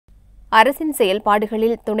அரசின்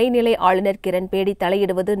செயல்பாடுகளில் துணைநிலை ஆளுநர் கிரண்பேடி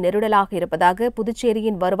தலையிடுவது நெருடலாக இருப்பதாக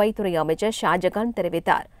புதுச்சேரியின் வருவாய்த்துறை அமைச்சர் ஷாஜகான்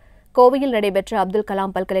தெரிவித்தார். கோவையில் நடைபெற்ற அப்துல்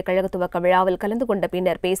கலாம் பல்கலைக்கழக துவக்க விழாவில் கலந்து கொண்ட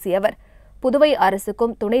பின்னர் பேசிய அவர், புதுவை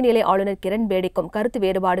அரசுக்கும் துணைநிலை ஆளுநர் கிரண்பேடிக்கும் கருத்து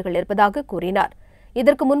வேறுபாடுகள் இருப்பதாக கூறினார்.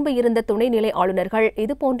 இதற்கு முன்பு இருந்த துணைநிலை ஆளுநர்கள்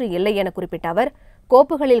இதுபோன்று இல்லை என குறிப்பிட்ட அவர்,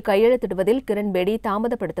 கோப்புகளில் கையெழுத்திடுவதில் கிரண்பேடி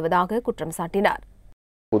தாமதப்படுத்துவதாக குற்றம் சாட்டினார்.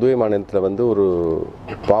 புதுவை மாநிலத்தில் ஒரு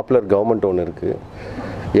பாப்புலர் கவர்மெண்ட் ஒன்று இருக்குது.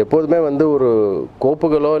 எப்போதுமே ஒரு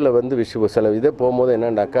கோப்புகளோ இல்லை சில இதே போகும்போது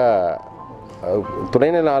என்னன்னாக்கா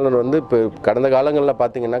துணைநிலை ஆளுநர் இப்போ கடந்த காலங்களில்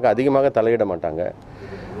பார்த்தீங்கன்னாக்கா அதிகமாக தலையிட மாட்டாங்க.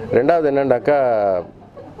 ரெண்டாவது என்னன்னாக்கா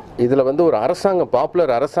இதில் ஒரு அரசாங்கம்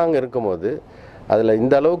பாப்புலர் அரசாங்கம் இருக்கும்போது அதில்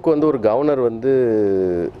இந்த அளவுக்கு ஒரு கவர்னர்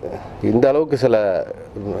இந்த அளவுக்கு சில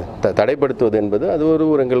தடைப்படுத்துவது என்பது அது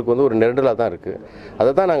எங்களுக்கு ஒரு நெருடலாக தான் இருக்குது. அதை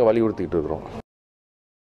தான் நாங்கள் வலியுறுத்திக்கிட்டு இருக்கிறோம்.